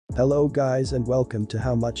Hello guys and welcome to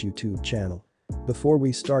How Much YouTube channel. Before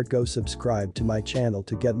we start, go subscribe to my channel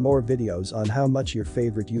to get more videos on how much your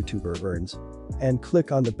favorite YouTuber earns. And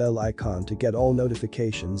click on the bell icon to get all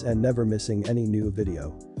notifications and never missing any new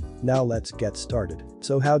video. Now let's get started.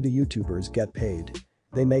 So how do YouTubers get paid?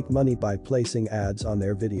 They make money by placing ads on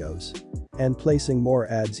their videos. And placing more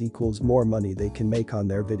ads equals more money they can make on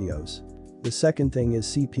their videos. The second thing is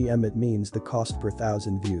CPM. It means the cost per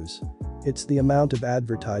thousand views. It's the amount of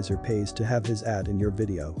advertiser pays to have his ad in your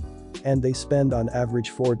video. And they spend on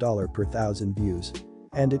average $4 per thousand views.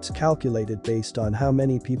 And it's calculated based on how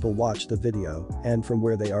many people watch the video and from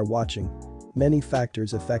where they are watching. Many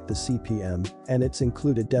factors affect the CPM, and it's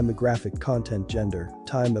included demographic, content, gender,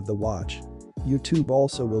 time of the watch. YouTube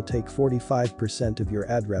also will take 45% of your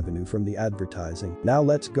ad revenue from the advertising. Now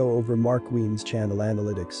let's go over Mark Wiens' channel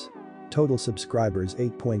analytics. Total subscribers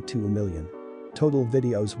 8.2 million. Total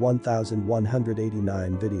videos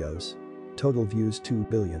 1,189 videos. Total views 2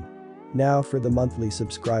 billion. Now for the monthly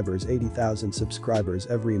subscribers, 80,000 subscribers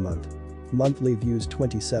every month. Monthly views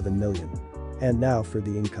 27 million. And now for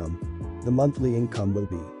the income. The monthly income will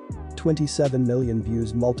be 27 million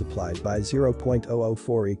views multiplied by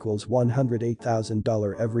 0.004 equals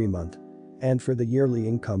 $108,000 every month. And for the yearly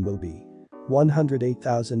income will be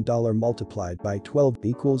 $108,000 multiplied by 12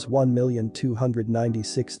 equals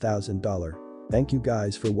 $1,296,000. Thank you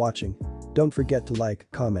guys for watching. Don't forget to like,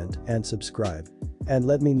 comment, and subscribe. And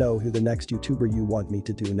let me know who the next YouTuber you want me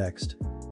to do next.